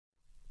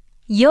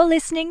You're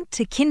listening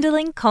to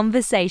Kindling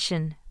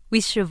Conversation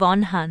with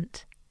Siobhan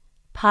Hunt,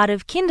 part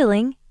of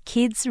Kindling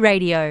Kids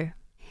Radio.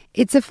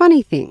 It's a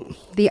funny thing.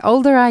 The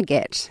older I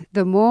get,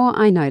 the more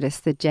I notice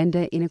the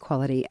gender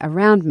inequality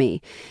around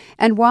me.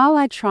 And while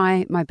I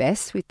try my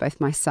best with both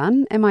my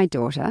son and my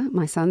daughter,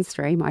 my son's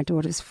 3, my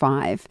daughter's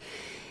 5,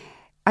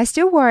 I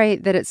still worry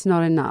that it's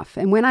not enough.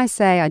 And when I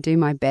say I do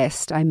my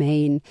best, I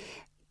mean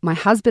my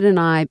husband and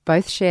I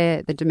both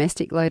share the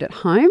domestic load at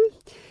home.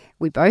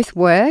 We both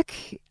work,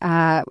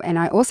 and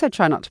I also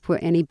try not to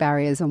put any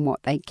barriers on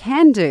what they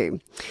can do.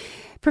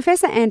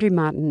 Professor Andrew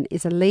Martin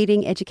is a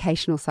leading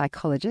educational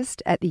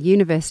psychologist at the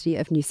University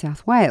of New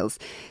South Wales.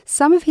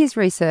 Some of his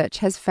research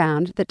has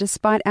found that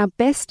despite our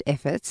best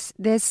efforts,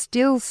 there's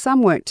still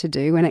some work to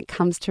do when it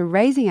comes to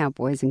raising our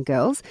boys and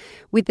girls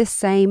with the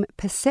same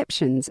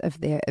perceptions of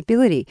their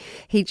ability.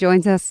 He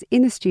joins us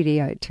in the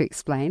studio to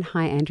explain.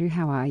 Hi, Andrew.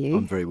 How are you?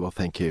 I'm very well,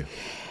 thank you.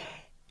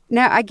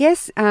 Now, I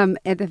guess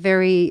at the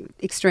very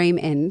extreme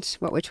end,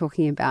 what we're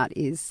talking about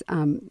is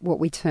what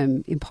we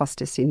term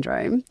imposter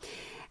syndrome.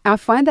 I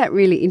find that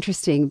really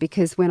interesting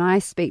because when I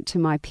speak to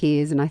my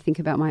peers and I think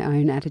about my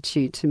own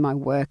attitude to my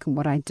work and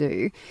what I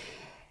do,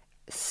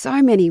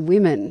 so many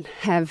women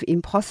have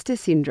imposter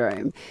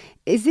syndrome.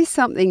 Is this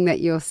something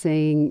that you're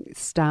seeing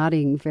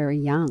starting very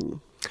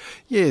young?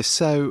 Yeah,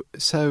 so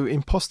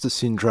imposter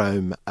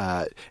syndrome,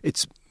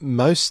 it's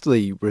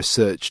mostly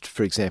researched,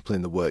 for example,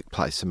 in the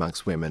workplace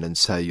amongst women, and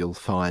so you'll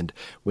find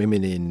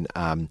women in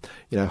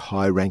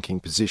high-ranking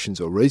positions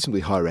or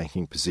reasonably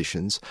high-ranking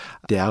positions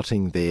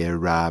doubting their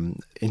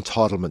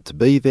entitlement to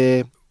be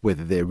there,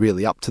 whether they're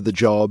really up to the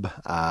job.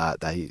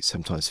 They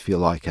sometimes feel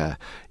like a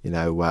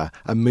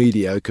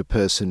mediocre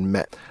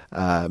person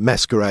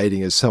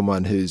masquerading as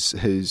someone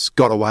who's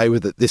got away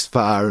with it this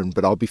far,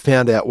 but I'll be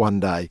found out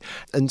one day.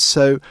 And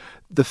so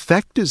the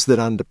factors that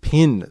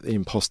underpin the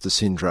imposter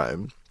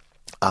syndrome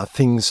are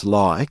things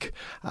like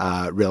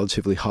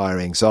relatively higher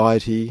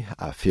anxiety,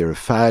 fear of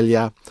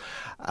failure,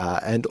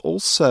 and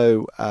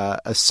also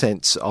a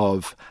sense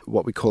of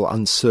what we call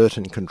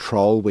uncertain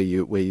control, where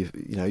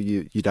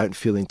you don't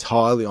feel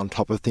entirely on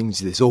top of things.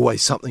 There's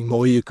always something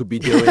more you could be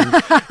doing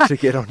to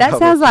get on top of things. That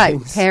sounds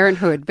like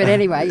parenthood, but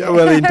anyway. Yeah.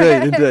 Well,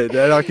 indeed.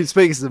 And I can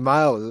speak as a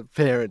male, as a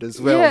parent as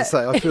well, and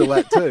say I feel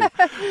that too.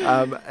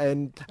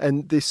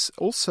 And this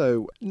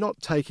also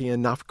not taking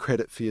enough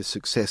credit for your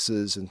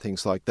successes and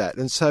things like that.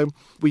 And so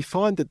we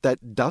find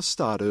that does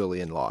start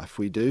early in life.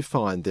 We do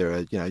find there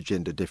are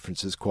gender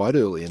differences quite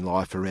early in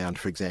life around,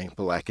 for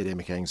example,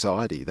 academic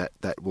anxiety.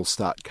 That will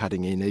start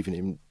cutting in even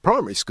in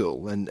primary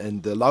school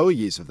and the lower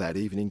years of that,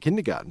 even in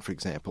kindergarten, for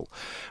example,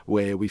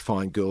 where we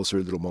find girls are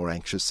a little more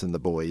anxious than the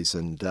boys.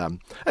 And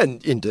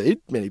indeed,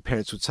 many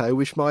parents would say, "I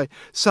wish my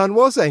son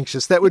was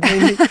anxious. That would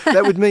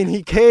mean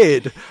he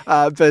cared."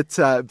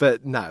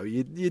 But no,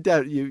 you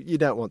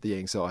don't want the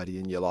anxiety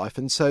in your life.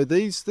 And so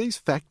these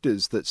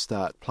factors that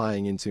start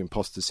playing into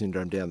imposter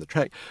syndrome down the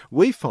track,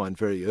 we find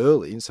very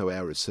early. And so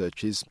our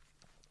research is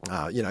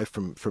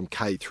from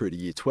K through to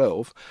year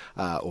 12,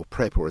 or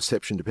prep or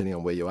reception, depending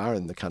on where you are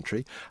in the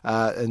country.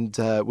 And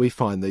we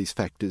find these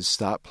factors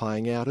start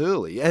playing out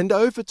early. And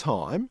over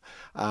time,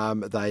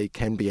 they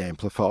can be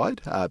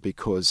amplified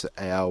because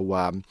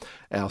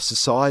our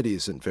society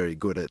isn't very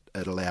good at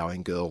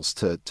allowing girls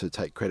to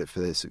take credit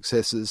for their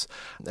successes.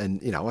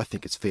 And, I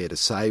think it's fair to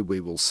say we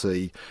will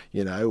see,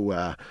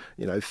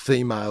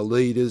 female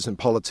leaders and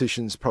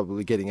politicians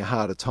probably getting a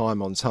harder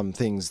time on some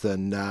things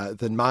than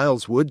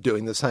males would,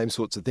 doing the same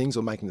sorts of things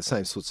or making the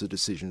same sorts of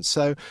decisions.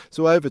 So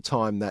over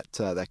time that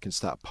can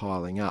start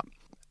piling up.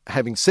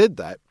 Having said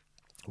that,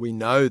 we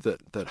know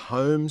that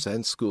homes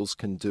and schools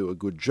can do a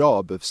good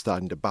job of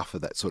starting to buffer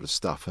that sort of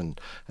stuff, and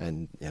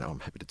I'm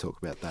happy to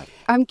talk about that.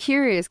 I'm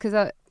curious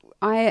because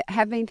I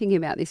have been thinking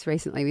about this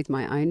recently with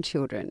my own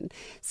children.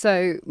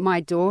 So my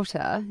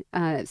daughter,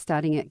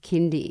 starting at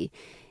kindy,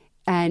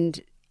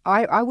 and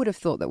I would have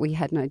thought that we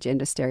had no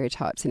gender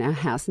stereotypes in our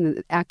house and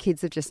that our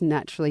kids have just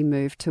naturally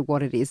moved to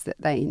what it is that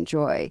they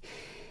enjoy.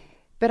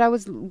 But I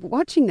was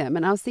watching them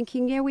and I was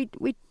thinking, we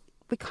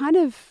kind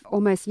of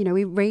almost,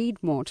 we read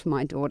more to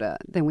my daughter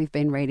than we've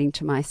been reading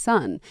to my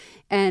son.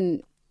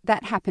 And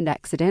that happened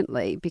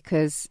accidentally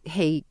because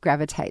he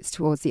gravitates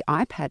towards the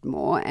iPad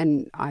more,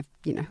 and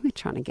we're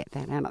trying to get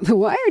that out of the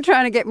way. We're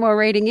trying to get more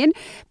reading in.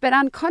 But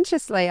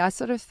unconsciously, I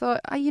sort of thought,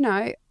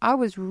 I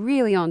was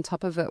really on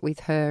top of it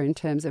with her in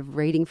terms of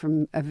reading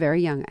from a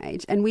very young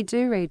age. And we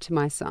do read to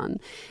my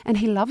son, and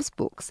he loves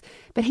books,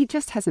 but he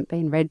just hasn't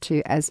been read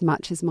to as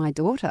much as my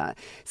daughter.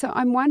 So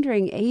I'm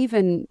wondering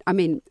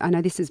I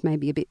know this is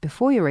maybe a bit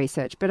before your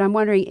research, but I'm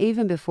wondering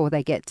even before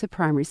they get to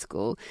primary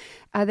school,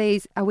 are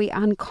we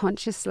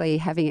unconsciously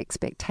having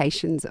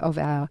expectations of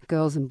our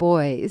girls and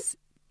boys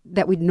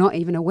that we're not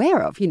even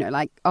aware of,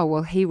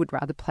 he would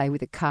rather play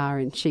with a car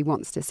and she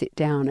wants to sit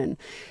down and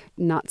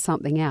nut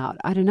something out.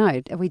 I don't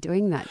know. Are we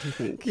doing that, do you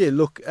think? Yeah,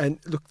 look,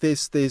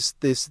 there's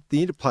the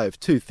interplay of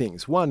two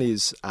things. One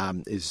is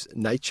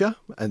nature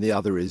and the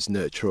other is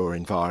nurture or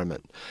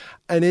environment.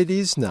 And it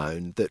is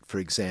known that, for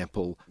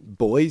example,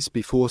 boys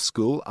before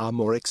school are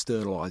more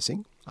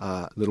externalising.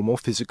 a little more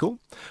physical.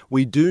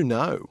 We do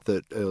know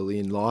that early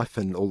in life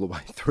and all the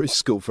way through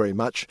school very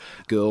much,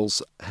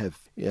 girls have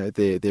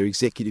their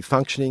executive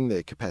functioning,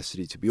 their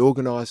capacity to be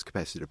organised,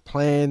 capacity to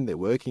plan, their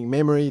working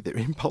memory, their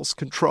impulse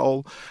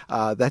control.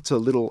 That's a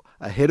little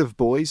ahead of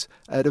boys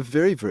at a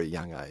very, very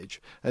young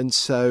age. And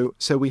so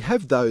we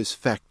have those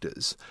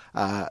factors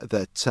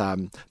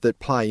that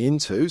play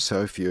into.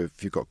 So if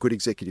you've got good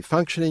executive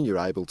functioning, you're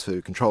able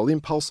to control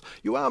impulse,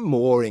 you are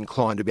more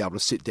inclined to be able to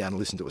sit down and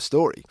listen to a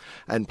story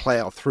and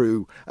plough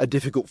through a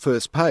difficult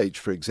first page,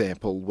 for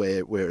example,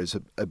 whereas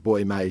a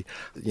boy may,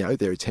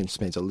 their attention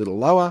span's a little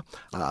lower,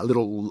 a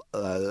little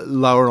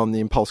lower on the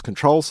impulse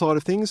control side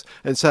of things,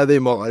 and so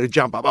they're more likely to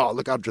jump up, oh,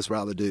 look, I'd just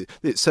rather do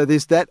this. So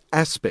there's that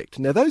aspect.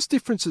 Now, those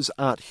differences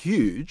aren't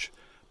huge,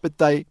 but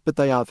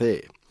they are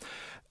there.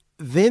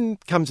 Then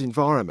comes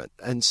environment,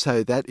 and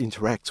so that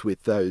interacts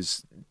with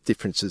those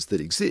differences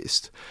that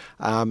exist.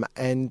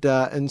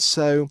 And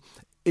so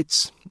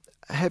it's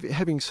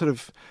having sort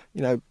of,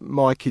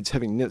 my kids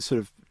having sort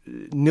of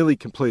nearly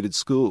completed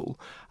school,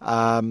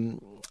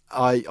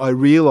 I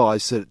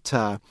realise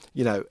that,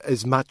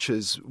 as much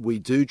as we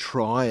do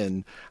try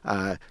and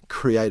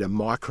create a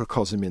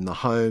microcosm in the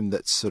home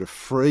that's sort of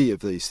free of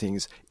these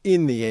things,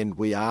 in the end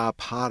we are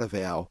part of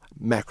our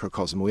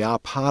macrocosm. We are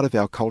part of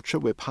our culture.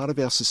 We're part of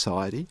our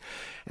society.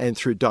 And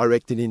through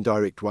direct and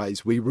indirect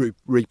ways, we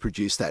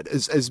reproduce that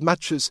as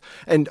much as,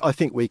 and I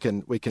think we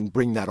can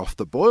bring that off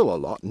the boil a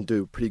lot and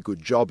do a pretty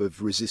good job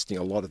of resisting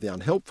a lot of the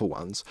unhelpful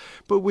ones.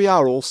 But we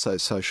are also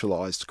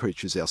socialised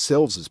creatures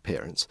ourselves as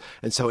parents.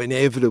 And so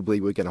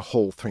inevitably we're going to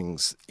haul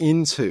things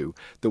into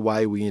the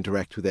way we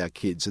interact with our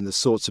kids and the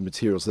sorts of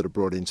materials that are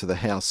brought into the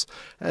house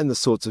and the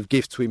sorts of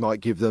gifts we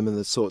might give them and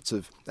the sorts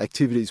of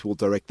activities we'll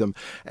direct them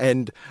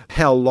and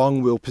how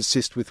long we'll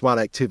persist with one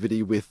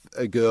activity with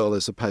a girl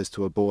as opposed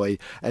to a boy.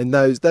 And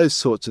those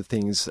sorts of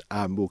things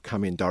will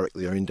come in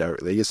directly or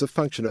indirectly as a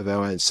function of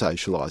our own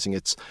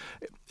socialising.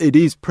 It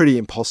is pretty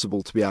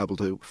impossible to be able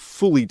to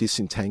fully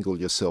disentangle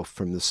yourself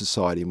from the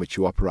society in which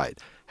you operate.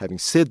 Having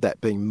said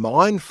that, being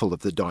mindful of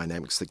the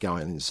dynamics that go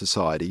on in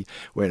society,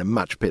 we're in a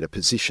much better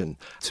position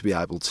to be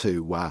able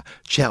to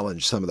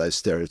challenge some of those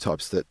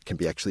stereotypes that can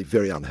be actually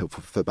very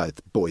unhelpful for both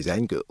boys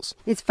and girls.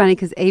 It's funny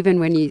because even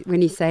when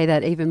you say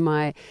that,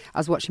 I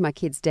was watching my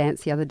kids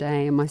dance the other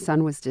day and my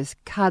son was just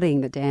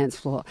cutting the dance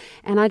floor.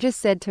 And I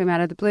just said to him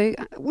out of the blue,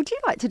 would you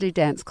like to do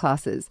dance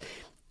classes?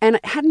 And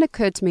it hadn't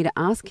occurred to me to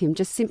ask him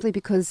just simply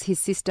because his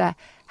sister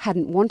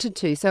hadn't wanted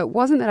to. So it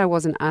wasn't that I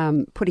wasn't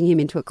putting him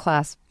into a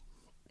class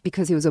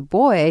because he was a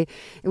boy.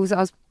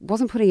 I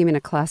wasn't putting him in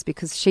a class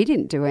because she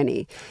didn't do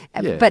any.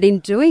 Yeah. But in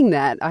doing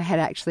that, I had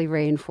actually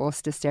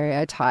reinforced a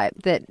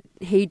stereotype that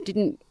he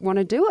didn't want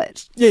to do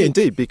it. Yeah,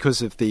 indeed,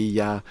 because of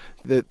the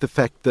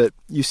fact that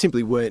you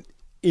simply weren't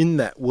in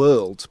that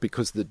world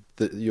because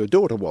your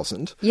daughter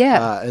wasn't.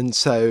 Yeah. And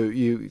so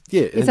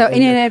so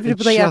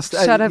inevitably I've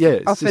shut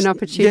off an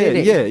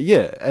opportunity.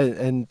 Yeah.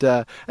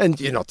 And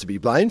you're not to be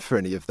blamed for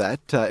any of that.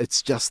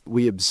 It's just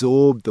we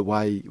absorb the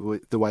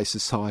way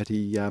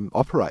society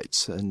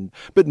operates.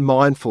 But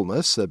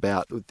mindfulness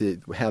about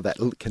how that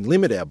can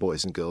limit our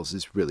boys and girls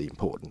is really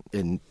important.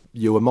 And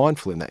you were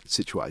mindful in that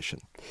situation.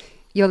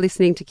 You're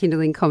listening to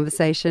Kindling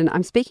Conversation.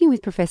 I'm speaking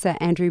with Professor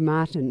Andrew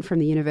Martin from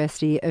the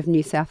University of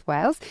New South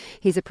Wales.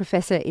 He's a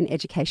professor in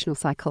educational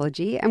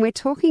psychology, and we're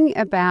talking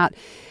about,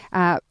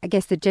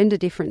 the gender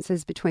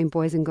differences between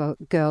boys and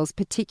girls,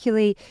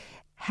 particularly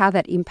how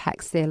that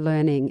impacts their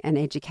learning and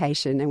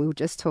education. And we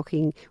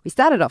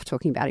started off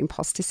talking about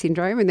imposter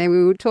syndrome, and then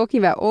we were talking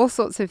about all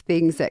sorts of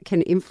things that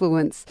can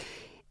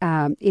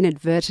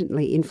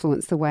inadvertently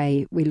influence the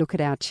way we look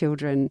at our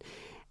children.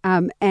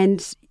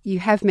 And you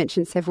have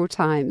mentioned several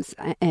times,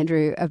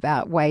 Andrew,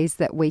 about ways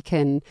that we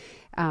can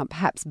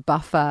perhaps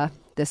buffer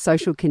the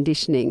social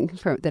conditioning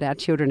that our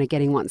children are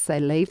getting once they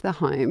leave the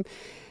home.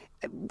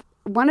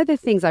 One of the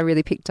things I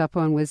really picked up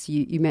on was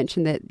you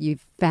mentioned that you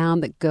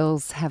found that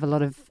girls have a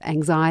lot of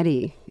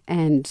anxiety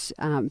and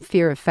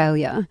fear of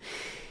failure.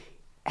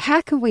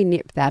 How can we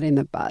nip that in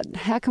the bud?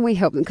 How can we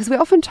help them? Because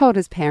we're often told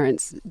as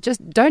parents,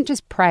 don't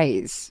just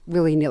praise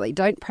willy-nilly.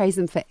 Don't praise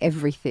them for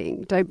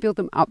everything. Don't build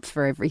them up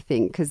for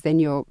everything because then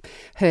you're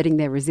hurting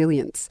their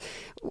resilience.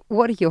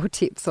 What are your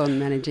tips on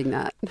managing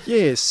that?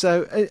 Yeah,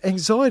 so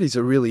anxiety is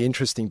a really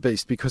interesting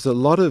beast because a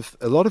lot of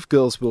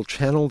girls will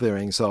channel their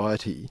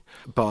anxiety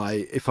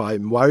by, if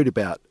I'm worried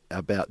about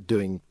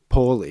doing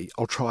poorly,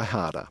 I'll try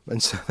harder.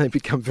 And so they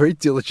become very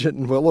diligent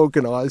and well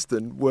organised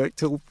and work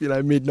till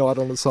midnight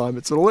on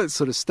assignments and all that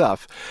sort of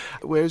stuff.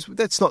 Whereas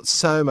that's not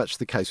so much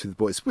the case with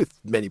boys. With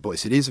many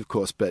boys it is, of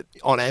course, but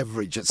on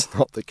average it's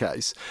not the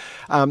case.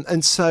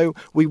 And so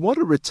we want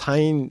to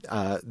retain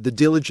the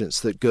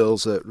diligence that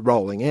girls are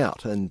rolling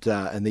out and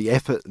the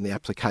effort and the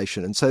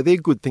application. And so they're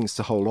good things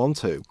to hold on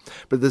to.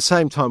 But at the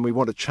same time, we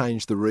want to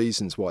change the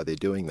reasons why they're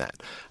doing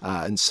that.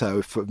 And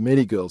so for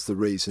many girls, the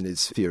reason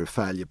is fear of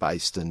failure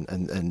based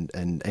and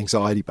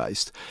anxiety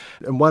based.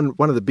 And one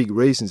of the big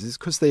reasons is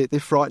because they're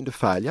frightened of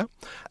failure.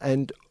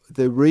 And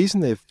the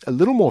reason they're a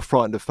little more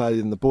frightened of failure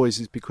than the boys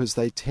is because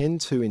they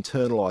tend to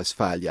internalise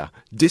failure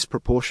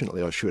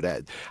disproportionately, I should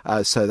add.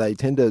 So they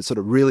tend to sort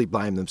of really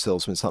blame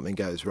themselves when something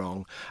goes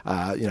wrong,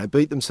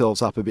 beat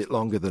themselves up a bit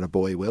longer than a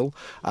boy will,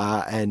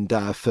 and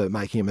for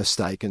making a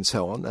mistake and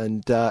so on.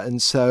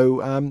 And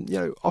so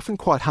often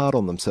quite hard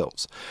on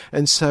themselves.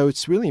 And so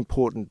it's really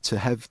important to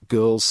have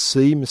girls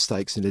see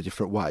mistakes in a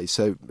different way.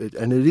 So,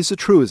 and it is a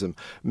truism,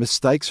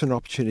 mistakes are an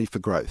opportunity for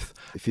growth.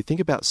 If you think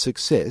about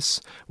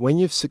success, when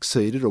you've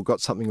succeeded or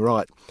got something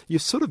right,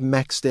 you've sort of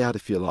maxed out,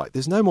 if you like.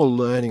 There's no more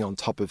learning on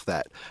top of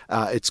that.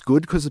 It's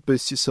good because it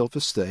boosts your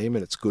self-esteem,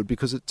 and it's good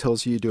because it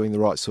tells you you're doing the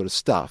right sort of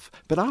stuff.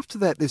 But after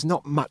that, there's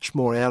not much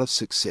more out of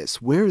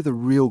success. Where are the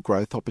real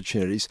growth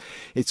opportunities?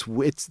 It's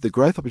the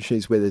growth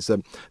opportunities where there's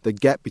the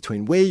gap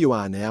between where you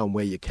are now and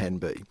where you can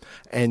be.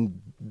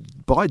 And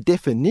by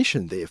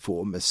definition,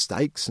 therefore,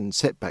 mistakes and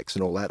setbacks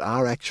and all that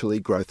are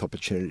actually growth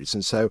opportunities.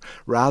 And so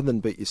rather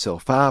than beat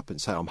yourself up and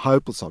say, I'm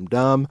hopeless, I'm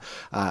dumb,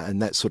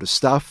 and that sort of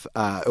stuff,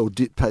 or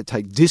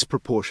take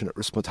disproportionate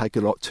response, take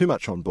a lot too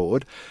much on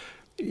board,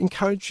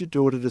 encourage your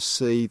daughter to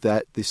see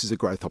that this is a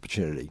growth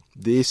opportunity.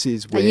 This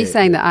is where... Are you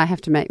saying that I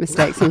have to make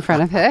mistakes in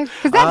front of her?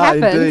 Because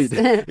that happens.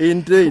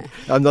 Indeed.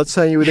 I'm not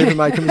saying you would ever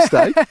make a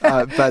mistake,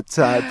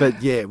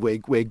 but yeah,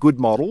 we're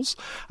good models,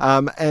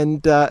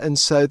 and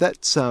so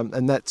that's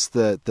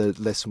the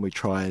lesson we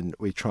try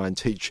and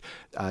teach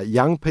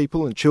young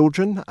people and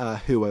children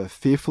who are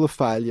fearful of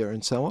failure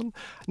and so on.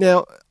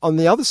 Now, on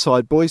the other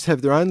side, boys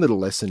have their own little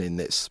lesson in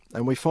this,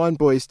 and we find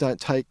boys don't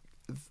take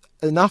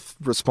enough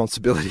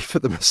responsibility for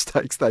the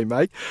mistakes they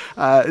make.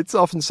 It's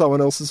often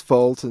someone else's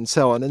fault and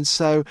so on. And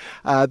so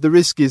the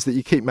risk is that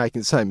you keep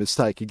making the same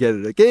mistake, you get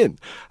it again.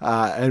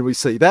 And we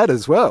see that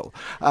as well.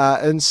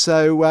 And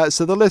so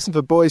the lesson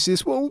for boys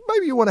is, well,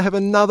 maybe you want to have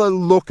another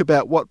look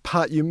about what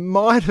part you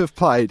might have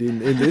played in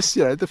this.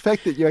 The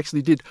fact that you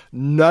actually did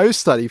no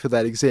study for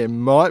that exam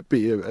might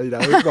be,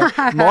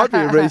 might be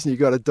a reason you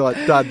got a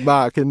dud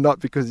mark, and not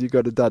because you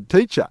got a dud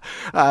teacher.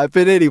 But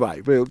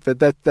anyway,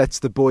 that's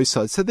the boys'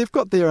 side. So they've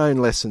got their own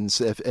lessons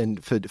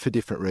and for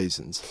different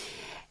reasons.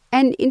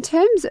 And in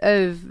terms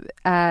of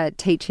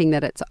teaching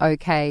that it's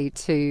okay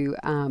to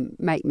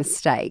make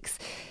mistakes,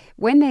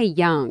 when they're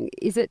young,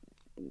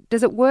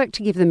 does it work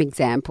to give them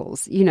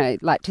examples?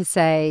 Like to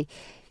say,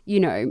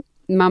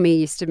 Mummy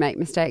used to make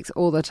mistakes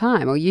all the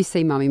time, or you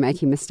see Mummy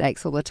making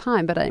mistakes all the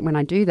time, but when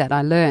I do that,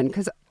 I learn.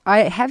 Because I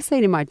have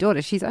seen in my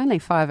daughter, she's only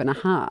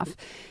 5.5,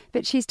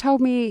 but she's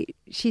told me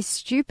she's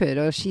stupid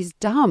or she's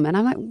dumb. And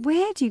I'm like,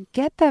 where do you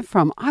get that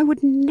from? I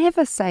would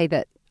never say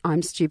that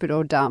I'm stupid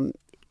or dumb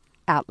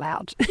out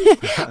loud.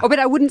 But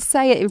I wouldn't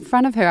say it in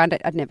front of her.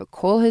 I'd never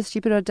call her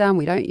stupid or dumb.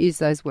 We don't use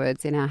those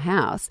words in our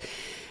house.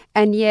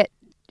 And yet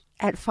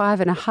at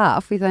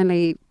 5.5, with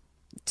only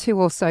 2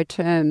 or so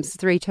terms,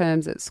 3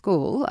 terms at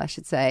school, I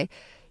should say,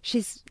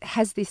 she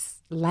has this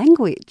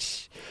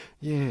language.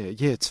 Yeah,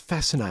 it's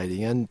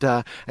fascinating, and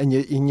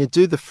you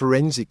do the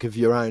forensic of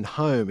your own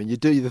home, and you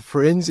do the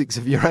forensics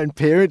of your own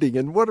parenting,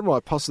 and what am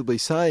I possibly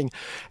saying?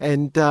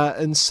 And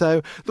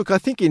so look, I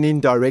think in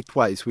indirect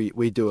ways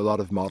we do a lot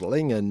of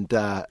modelling, and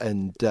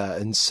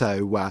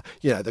so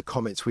the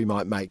comments we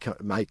might make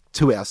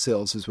to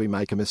ourselves as we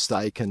make a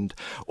mistake,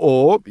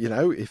 or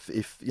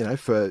if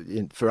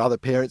for other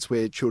parents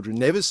where children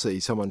never see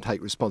someone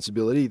take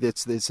responsibility,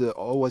 there's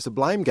always a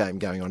blame game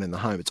going on in the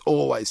home. It's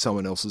always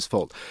someone else's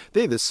fault.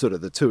 They're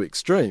the 2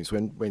 extremes.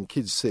 When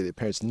kids see their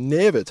parents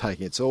never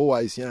taking it, it's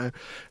always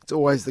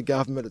the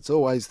government, it's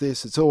always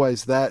this, it's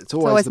always that, it's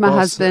always the my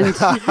boss. husband.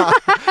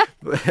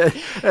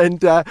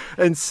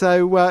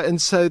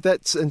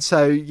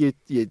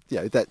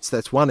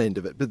 That's one end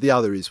of it, but the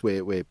other is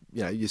where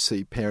you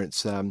see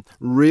parents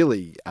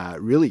really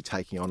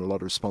taking on a lot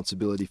of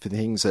responsibility for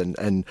things,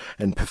 and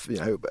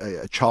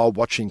a child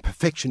watching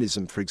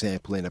perfectionism, for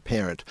example, in a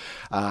parent,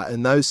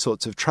 and those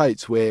sorts of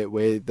traits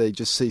where they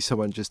just see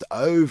someone just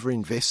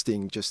over-investing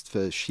just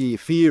for sheer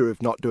fear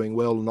of not doing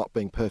well and not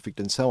being perfect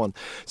and so on.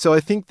 So I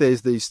think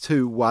there's these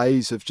 2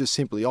 ways of just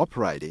simply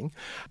operating,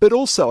 but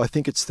also I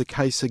think it's the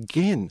case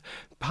again,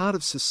 part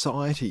of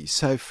society.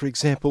 So, for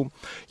example,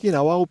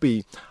 I'll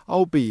be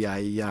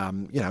in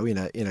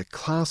a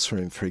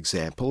classroom, for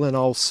example, and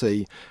I'll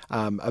see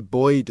a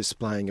boy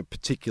displaying a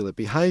particular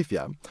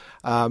behaviour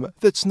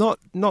that's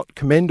not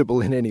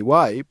commendable in any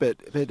way, but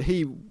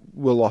he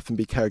will often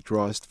be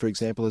characterised, for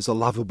example, as a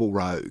lovable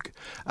rogue,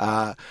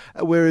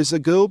 whereas a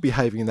girl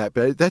behaving in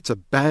that's a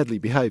badly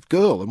behaved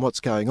girl, and what's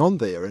going on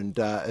there,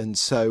 and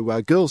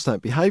so girls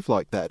don't behave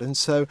like that, and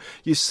so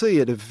you see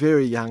at a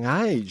very young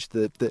age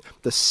that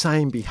the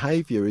same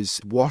behaviour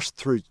is washed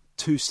through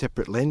two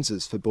separate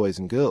lenses for boys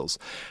and girls.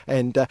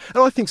 And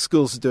I think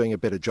schools are doing a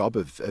better job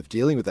of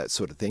dealing with that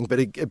sort of thing,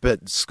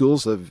 but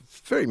schools are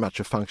very much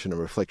a function and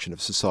reflection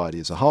of society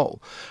as a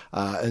whole.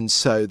 And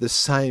so the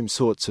same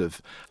sorts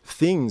of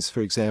things,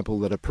 for example,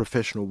 that a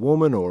professional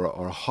woman or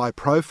a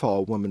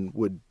high-profile woman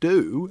would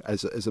do,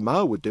 as a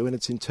male would do, and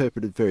it's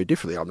interpreted very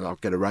differently. I'm not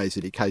going to raise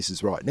any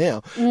cases right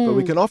now, but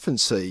we can often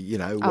see,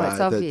 it's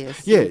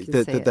obvious.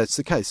 That's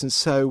the case. And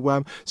so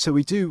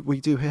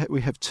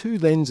we have two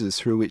lenses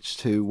through which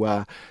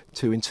to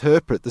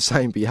interpret the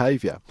same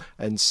behaviour,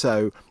 and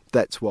so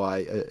that's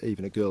why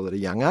even a girl at a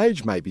young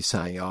age may be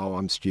saying, "Oh,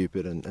 I'm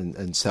stupid,"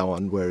 and so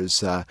on.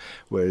 Whereas a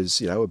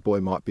boy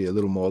might be a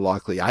little more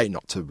likely, A,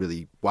 not to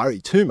really worry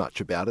too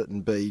much about it,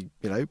 and B,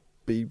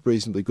 be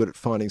reasonably good at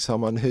finding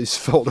someone whose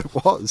fault it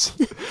was.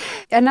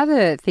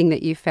 Another thing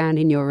that you found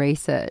in your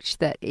research,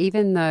 that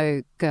even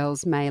though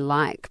girls may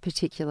like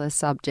particular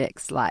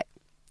subjects like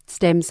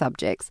STEM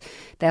subjects,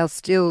 they'll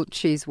still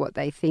choose what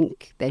they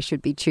think they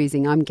should be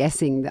choosing. I'm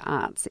guessing the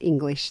arts,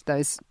 English,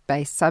 those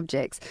based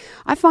subjects.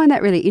 I find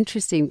that really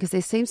interesting because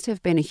there seems to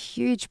have been a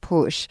huge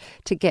push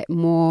to get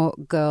more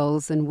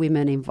girls and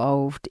women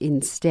involved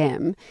in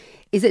STEM.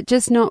 Is it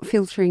just not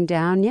filtering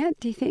down yet,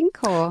 do you think?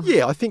 Or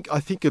yeah, I think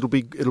it'll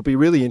be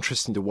really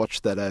interesting to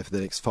watch that over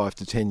the next 5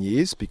 to 10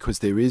 years, because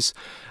there is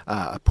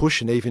a push,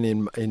 and even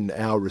in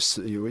our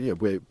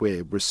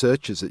we're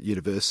researchers at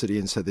university,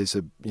 and so there's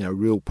a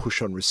real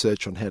push on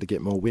research on how to get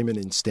more women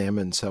in STEM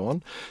and so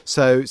on.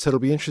 So it'll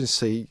be interesting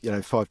to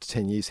see 5 to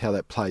 10 years how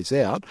that plays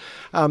out.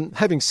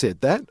 Having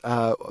said that,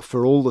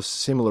 for all the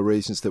similar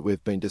reasons that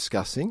we've been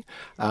discussing,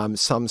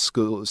 some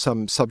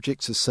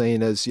subjects are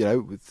seen as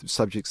with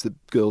subjects that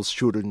girls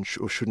should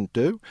or shouldn't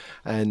do,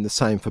 and the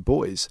same for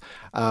boys.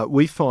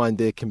 We find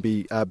there can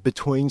be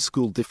between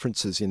school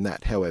differences in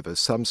that, however.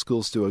 Some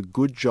schools do a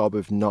good job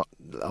of not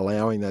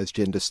allowing those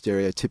gender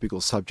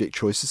stereotypical subject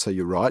choices. So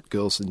you're right,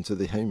 girls into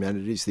the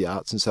humanities, the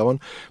arts and so on,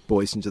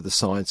 boys into the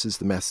sciences,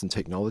 the maths and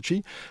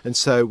technology. And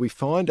so we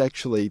find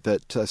actually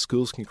that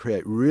schools can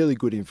create really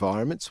good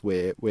environments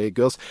where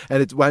girls,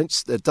 and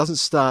it doesn't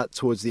start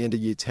towards the end of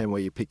year 10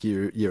 where you pick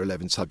year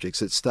 11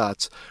 subjects. It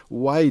starts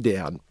way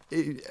down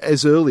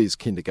as early as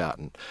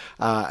kindergarten,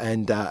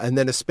 and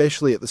then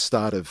especially at the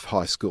start of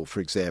high school,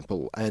 for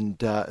example,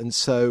 and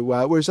so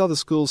whereas other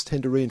schools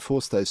tend to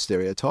reinforce those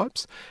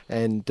stereotypes,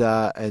 and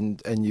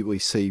we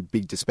see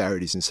big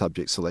disparities in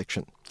subject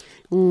selection.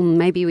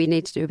 Maybe we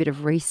need to do a bit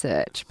of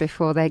research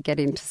before they get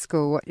into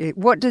school.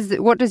 What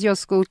does your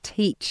school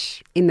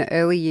teach in the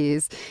early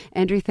years?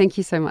 Andrew, thank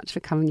you so much for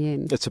coming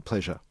in. It's a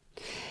pleasure.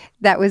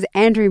 That was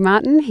Andrew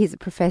Martin. He's a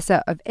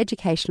Professor of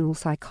Educational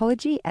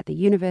Psychology at the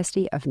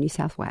University of New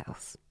South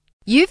Wales.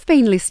 You've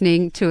been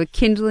listening to a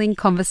Kindling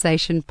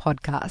Conversation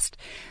podcast.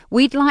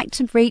 We'd like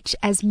to reach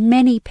as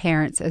many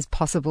parents as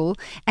possible,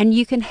 and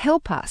you can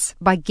help us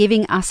by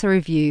giving us a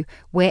review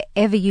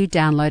wherever you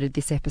downloaded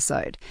this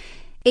episode.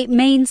 It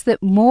means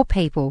that more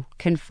people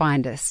can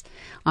find us.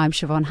 I'm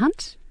Siobhan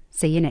Hunt.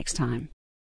 See you next time.